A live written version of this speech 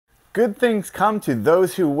Good things come to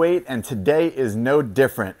those who wait, and today is no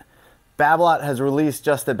different. Babolat has released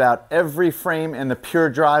just about every frame in the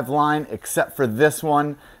Pure Drive line except for this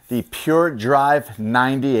one, the Pure Drive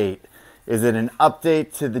 98. Is it an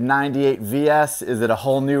update to the 98 VS? Is it a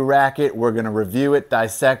whole new racket? We're going to review it,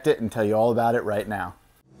 dissect it, and tell you all about it right now.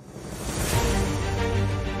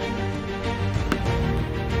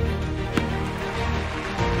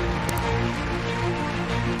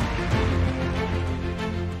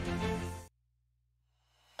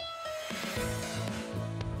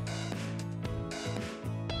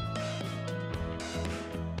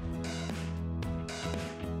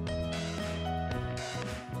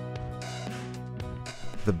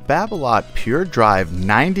 The Babolat Pure Drive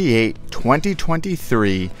 98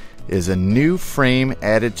 2023 is a new frame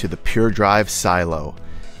added to the Pure Drive silo.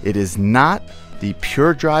 It is not the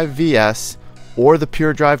Pure Drive VS or the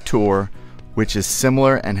Pure Drive Tour, which is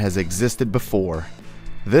similar and has existed before.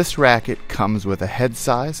 This racket comes with a head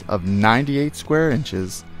size of 98 square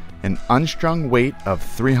inches, an unstrung weight of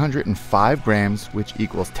 305 grams, which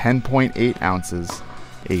equals 10.8 ounces,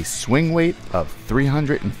 a swing weight of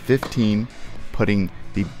 315, putting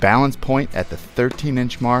the balance point at the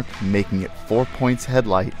 13-inch mark, making it 4 points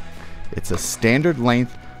headlight. It's a standard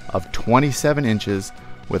length of 27 inches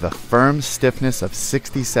with a firm stiffness of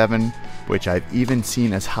 67, which I've even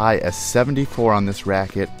seen as high as 74 on this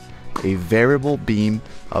racket, a variable beam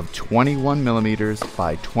of 21 millimeters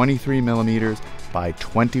by 23 millimeters by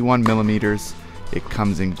 21 millimeters. It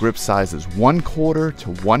comes in grip sizes 1/4 to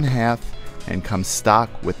 1/2 and comes stock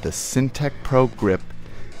with the Syntec Pro grip.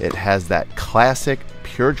 It has that classic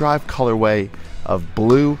Pure Drive colorway of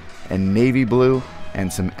blue and navy blue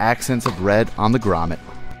and some accents of red on the grommet.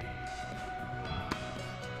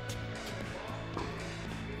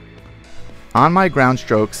 On my ground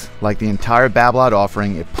strokes, like the entire Babolat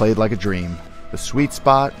offering, it played like a dream. The sweet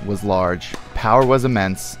spot was large, power was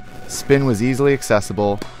immense, spin was easily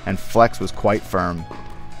accessible, and flex was quite firm.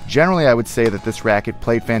 Generally, I would say that this racket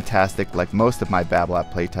played fantastic like most of my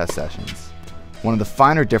Babolat playtest sessions. One of the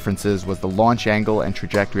finer differences was the launch angle and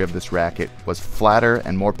trajectory of this racket was flatter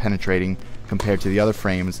and more penetrating compared to the other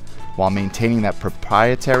frames, while maintaining that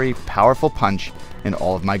proprietary, powerful punch in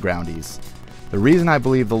all of my groundies. The reason I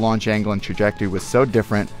believe the launch angle and trajectory was so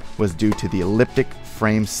different was due to the elliptic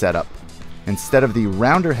frame setup. Instead of the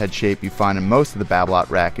rounder head shape you find in most of the Babolat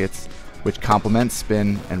rackets, which complements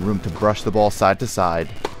spin and room to brush the ball side to side,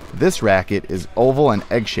 this racket is oval and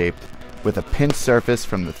egg-shaped, with a pinched surface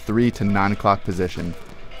from the 3 to 9 o'clock position.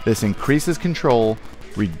 This increases control,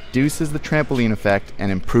 reduces the trampoline effect,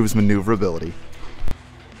 and improves maneuverability.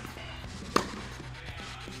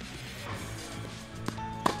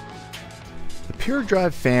 The Pure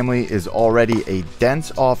Drive family is already a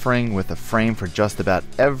dense offering with a frame for just about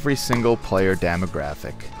every single player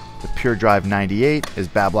demographic. The Pure Drive 98 is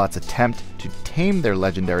Babolat's attempt to tame their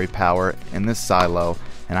legendary power in this silo,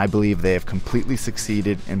 and I believe they have completely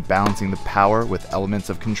succeeded in balancing the power with elements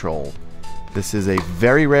of control. This is a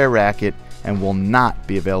very rare racket and will not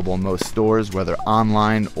be available in most stores, whether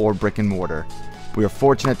online or brick and mortar. We are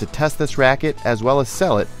fortunate to test this racket as well as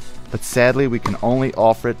sell it, but sadly we can only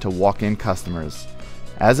offer it to walk-in customers.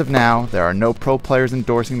 As of now, there are no pro players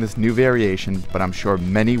endorsing this new variation, but I'm sure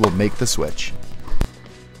many will make the switch.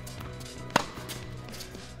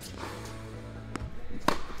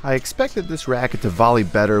 I expected this racket to volley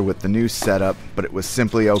better with the new setup, but it was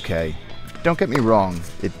simply okay. Don't get me wrong,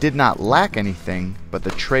 it did not lack anything, but the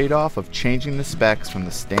trade-off of changing the specs from the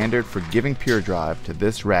standard forgiving Pure Drive to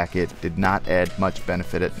this racket did not add much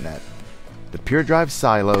benefit at net. The Pure Drive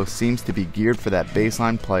silo seems to be geared for that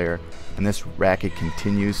baseline player, and this racket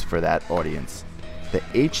continues for that audience. The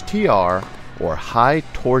HTR, or High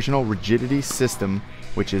Torsional Rigidity System,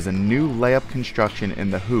 which is a new layup construction in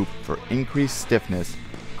the hoop for increased stiffness,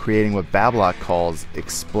 creating what Babolat calls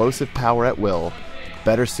explosive power at will,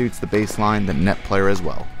 better suits the baseline than net player as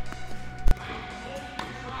well.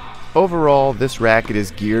 Overall, this racket is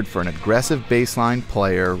geared for an aggressive baseline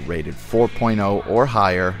player rated 4.0 or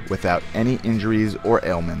higher without any injuries or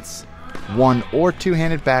ailments. One or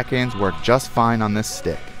two-handed backhands work just fine on this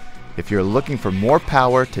stick. If you're looking for more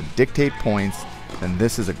power to dictate points, then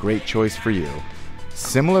this is a great choice for you.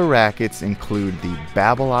 Similar rackets include the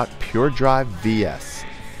Babolat Pure Drive VS,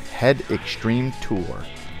 Head Extreme Tour,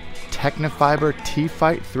 Technifiber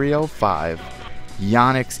T-Fight 305,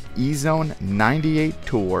 Yonex E-Zone 98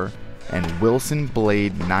 Tour, and Wilson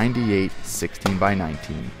Blade 98 16x19.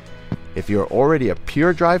 If you're already a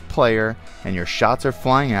Pure Drive player and your shots are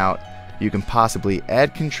flying out, you can possibly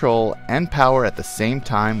add control and power at the same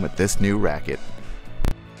time with this new racket.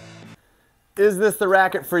 Is this the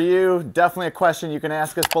racket for you? Definitely a question you can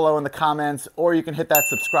ask us below in the comments, or you can hit that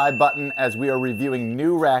subscribe button as we are reviewing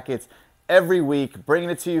new rackets every week,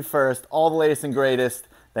 bringing it to you first, all the latest and greatest.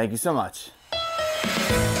 Thank you so much.